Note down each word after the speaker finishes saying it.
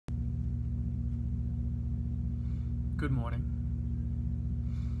Good morning.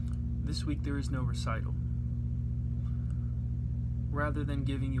 This week there is no recital. Rather than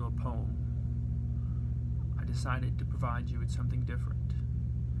giving you a poem, I decided to provide you with something different.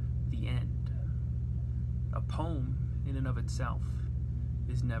 The end. A poem, in and of itself,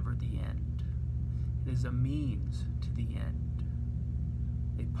 is never the end. It is a means to the end.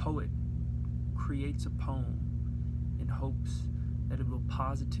 A poet creates a poem in hopes that it will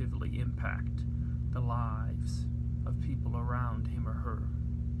positively impact the lives of people around him or her.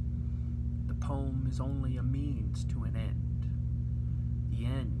 The poem is only a means to an end. The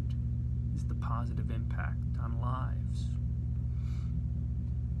end is the positive impact on lives.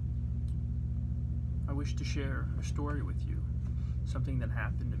 I wish to share a story with you, something that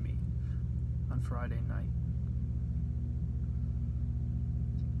happened to me on Friday night.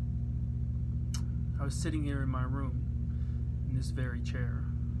 I was sitting here in my room, in this very chair,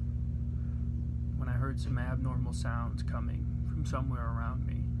 when I heard some abnormal sounds coming from somewhere around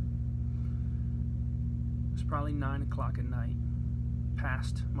me. It was probably 9 o'clock at night,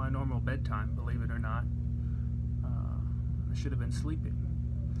 past my normal bedtime, believe it or not. I should have been sleeping,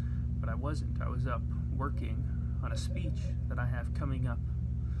 but I wasn't. I was up working on a speech that I have coming up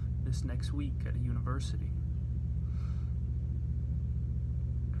this next week at a university.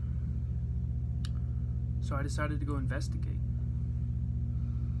 So I decided to go investigate.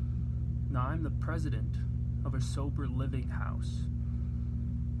 Now, I'm the president of a sober living house.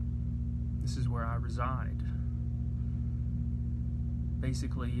 This is where I reside.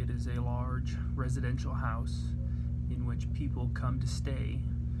 Basically, it is a large residential house in which people come to stay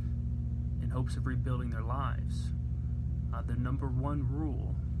in hopes of rebuilding their lives. The number one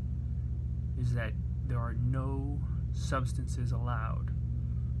rule is that there are no substances allowed.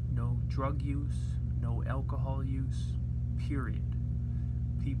 No drug use, no alcohol use, period.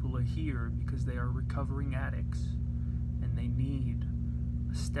 People are here because they are recovering addicts and they need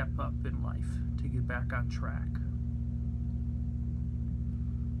a step up in life to get back on track.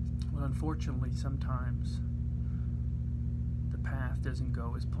 Well, unfortunately, sometimes the path doesn't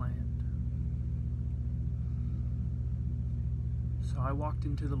go as planned. So I walked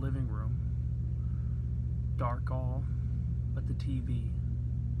into the living room, dark all but the TV,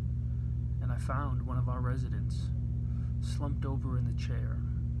 and I found one of our residents slumped over in the chair,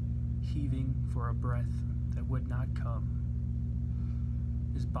 heaving for a breath that would not come.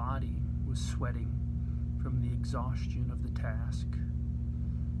 His body was sweating from the exhaustion of the task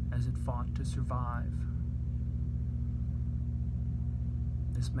as it fought to survive.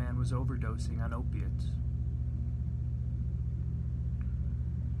 This man was overdosing on opiates.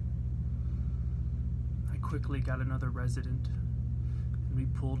 I quickly got another resident, and we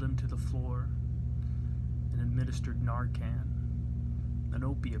pulled him to the floor and administered Narcan, an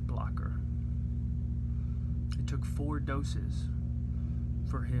opiate blocker. It took 4 doses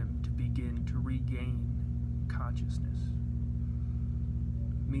for him to begin to regain consciousness.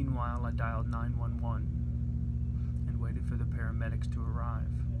 Meanwhile, I dialed 911 and waited for the paramedics to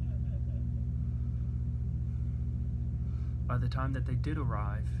arrive. By the time that they did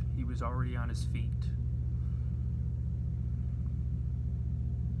arrive, he was already on his feet.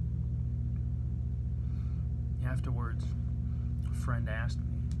 Afterwards, a friend asked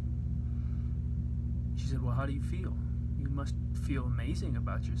me. She said, "Well, how do you feel? You must feel amazing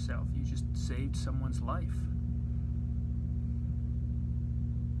about yourself. You just saved someone's life."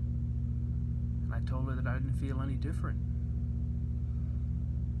 And I told her that I didn't feel any different.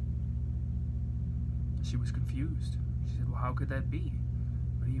 She was confused. She said, "Well, how could that be?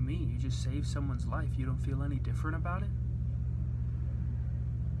 What do you mean? You just saved someone's life. You don't feel any different about it?"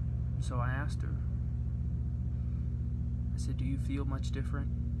 And so I asked her. I said, "Do you feel much different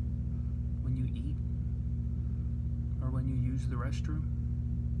when you eat or when you use the restroom?"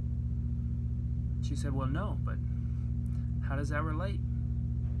 She said, "Well, no, but how does that relate?"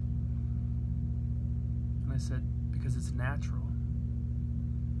 And I said, "Because it's natural.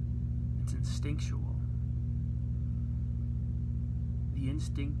 It's instinctual. The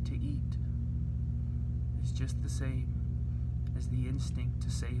instinct to eat is just the same as the instinct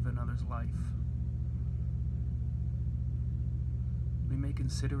to save another's life. We may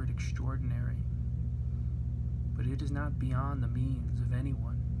consider it extraordinary, but it is not beyond the means of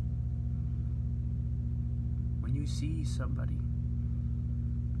anyone. When you see somebody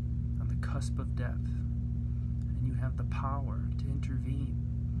on the cusp of death and you have the power to intervene,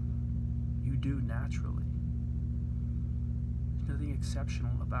 you do naturally. There's nothing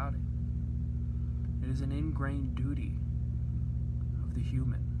exceptional about it. It is an ingrained duty of the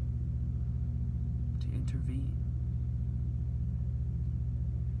human to intervene.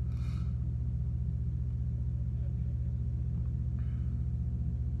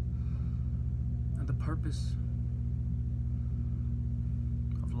 purpose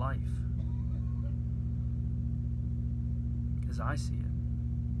of life, as I see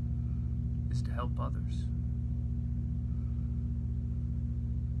it, is to help others.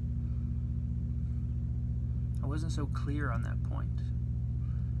 I wasn't so clear on that point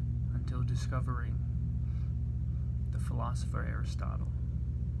until discovering the philosopher Aristotle.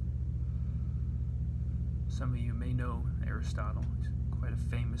 Some of you may know Aristotle. He's quite a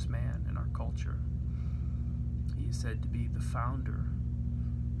famous man in our culture. He is said to be the founder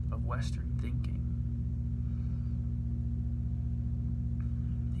of Western thinking.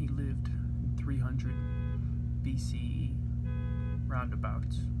 He lived in 300 BCE,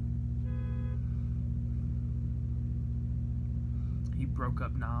 roundabouts. He broke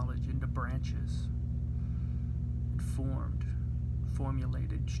up knowledge into branches and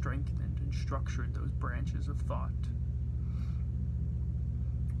formulated, strengthened, and structured those branches of thought.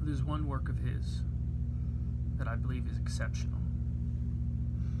 There's one work of his that I believe is exceptional.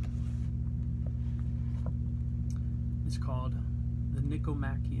 It's called the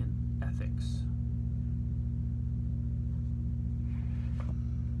Nicomachean Ethics.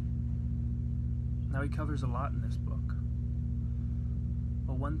 Now, he covers a lot in this book.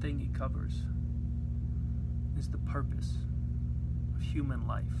 But one thing he covers is the purpose of human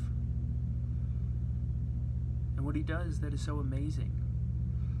life. And what he does that is so amazing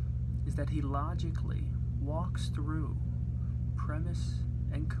is that he logically walks through premise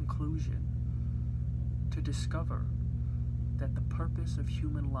and conclusion to discover that the purpose of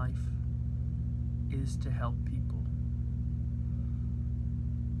human life is to help people.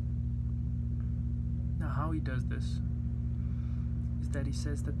 Now, how he does this is that he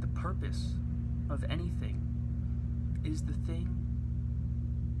says that the purpose of anything is the thing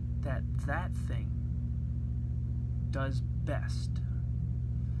that thing does best.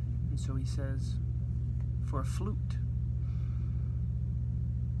 And so he says, for a flute,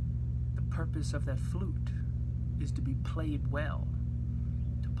 the purpose of that flute is to be played well,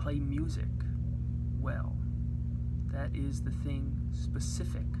 to play music well. That is the thing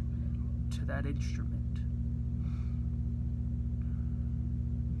specific to that instrument.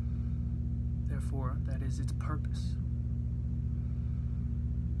 Therefore, that is its purpose.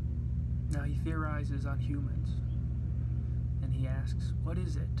 Now he theorizes on humans, and he asks, what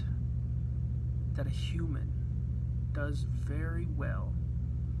is it that a human does very well,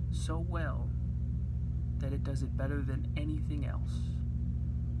 so well that it does it better than anything else?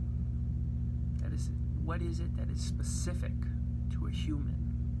 That is, what is it that is specific to a human?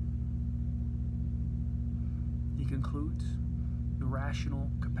 He concludes, the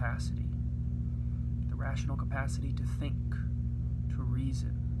rational capacity. The rational capacity to think, to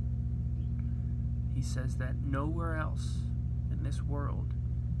reason. He says that nowhere else in this world,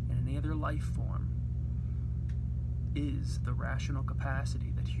 in any other life form, is the rational capacity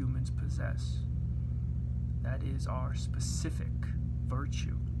that humans possess. That is our specific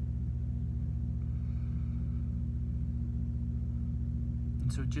virtue.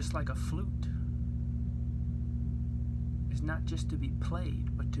 And so just like a flute is not just to be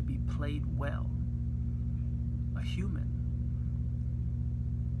played, but to be played well, a human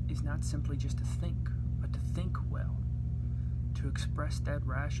is not simply just to think, but to think well, to express that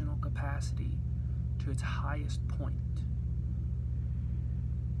rational capacity to its highest point.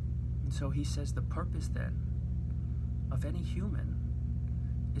 And so he says the purpose then of any human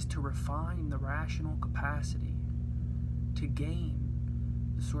is to refine the rational capacity, to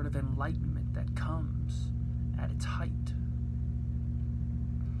gain the sort of enlightenment that comes at its height.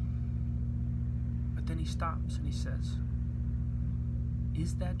 But then he stops and he says,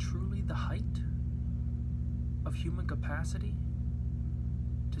 is that truly the height of human capacity?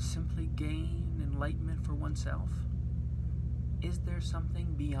 To simply gain enlightenment for oneself? Is there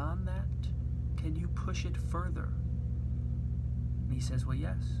something beyond that? Can you push it further? And he says, well,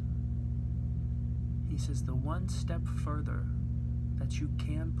 yes. He says the one step further that you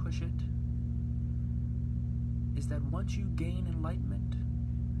can push it is that once you gain enlightenment,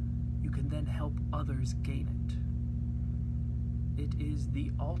 you can then help others gain it. It is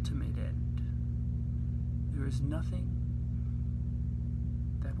the ultimate end. There is nothing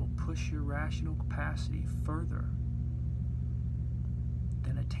that will push your rational capacity further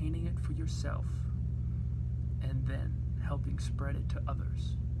than attaining it for yourself and then helping spread it to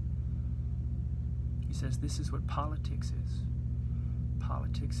others. He says this is what politics is.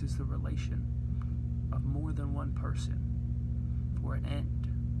 Politics is the relation of more than one person for an end.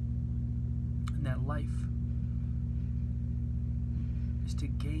 And that life is to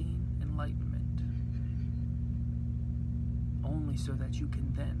gain enlightenment only so that you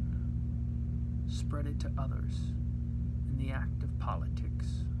can then spread it to others in the act of politics.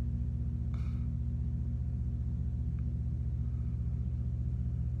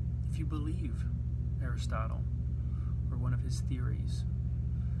 If you believe Aristotle or one of his theories,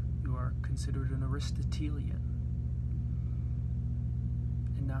 you are considered an Aristotelian.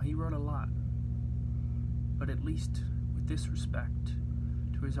 And now he wrote a lot, but at least with this respect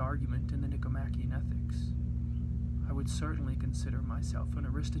to his argument in the Nicomachean Ethics, I would certainly consider myself an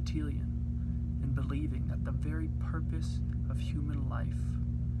Aristotelian in believing that the very purpose of human life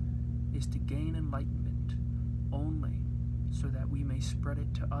is to gain enlightenment only so that we may spread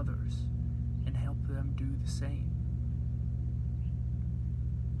it to others and help them do the same.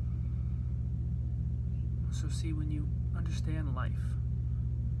 So see, when you understand life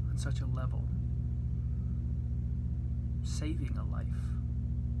on such a level, saving a life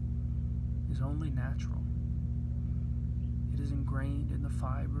is only natural. It is ingrained in the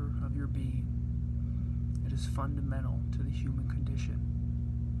fiber of your being. It is fundamental to the human condition.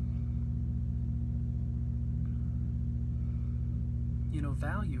 You know,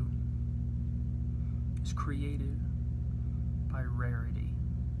 value is created by rarity.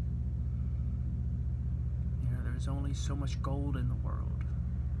 You know, there's only so much gold in the world,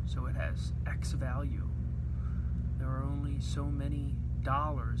 so it has X value. There are only so many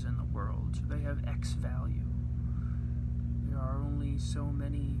dollars in the world, so they have X value. There are only so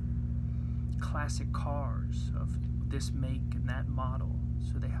many classic cars of this make and that model,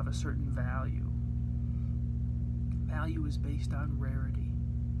 so they have a certain value. Value is based on rarity.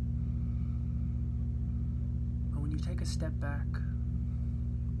 But when you take a step back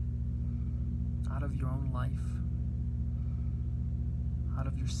out of your own life, out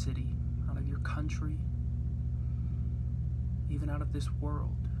of your city, out of your country, even out of this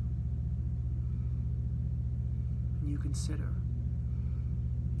world, and you consider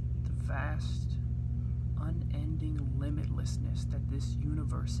the vast, unending limitlessness that this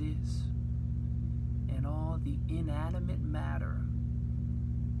universe is, and all the inanimate matter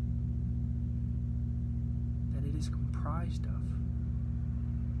that it is comprised of,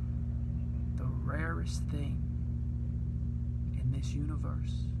 the rarest thing in this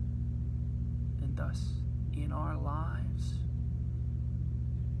universe, and thus in our lives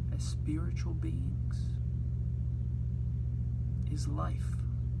as spiritual beings, is life.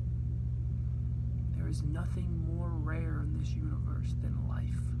 There is nothing more rare in this universe than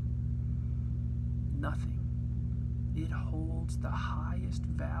life. Nothing. It holds the highest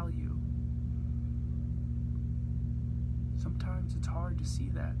value. Sometimes it's hard to see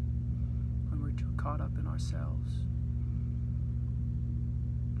that when we're too caught up in ourselves.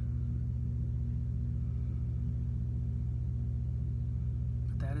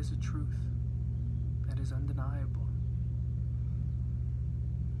 But that is a truth that is undeniable.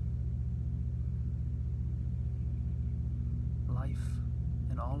 Life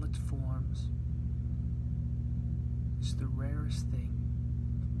in all its forms is the rarest thing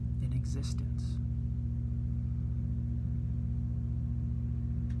in existence.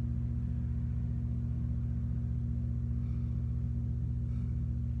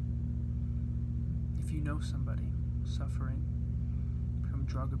 If you know somebody suffering from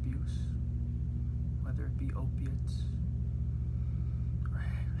drug abuse, whether it be opiates or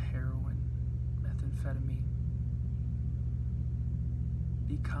heroin, methamphetamine,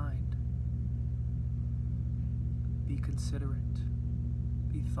 be kind, be considerate,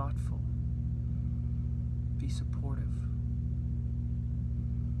 be thoughtful, be supportive.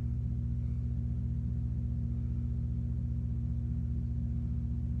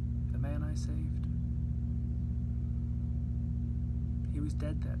 The man I saved, he was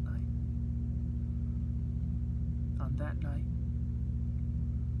dead that night. On that night,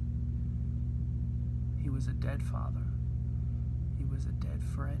 he was a dead father. He was a dead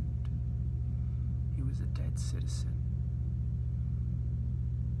friend. He was a dead citizen.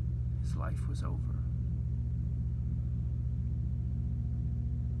 His life was over.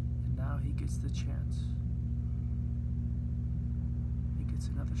 And now he gets the chance. He gets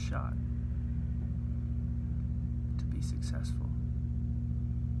another shot to be successful,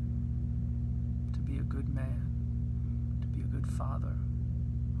 to be a good man, to be a good father,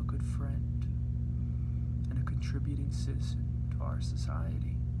 a good friend, and a contributing citizen to our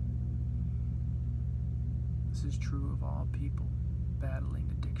society. This is true of all people battling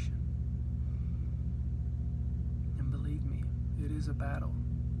addiction. And believe me, it is a battle.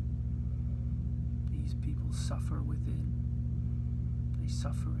 These people suffer within. They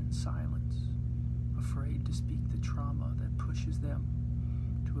suffer in silence, afraid to speak the trauma that pushes them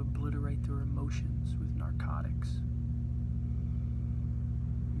to obliterate their emotions with narcotics.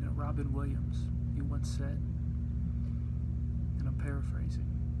 You know, Robin Williams He once said, and I'm paraphrasing,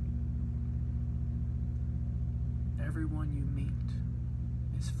 everyone you meet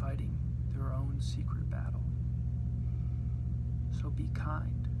is fighting their own secret battle. So be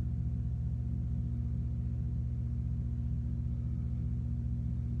kind.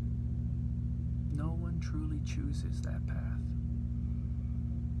 No one truly chooses that path.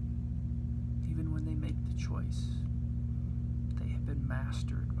 Even when they make the choice, they have been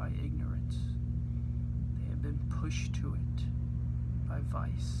mastered by ignorance. They have been pushed to it by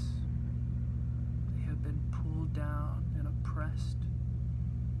vice. They have been pulled down and oppressed,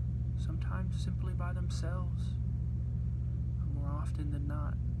 sometimes simply by themselves, but more often than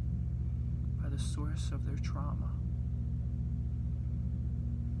not, by the source of their trauma.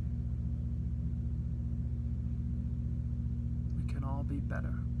 We can all be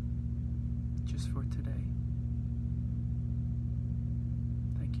better, just for today.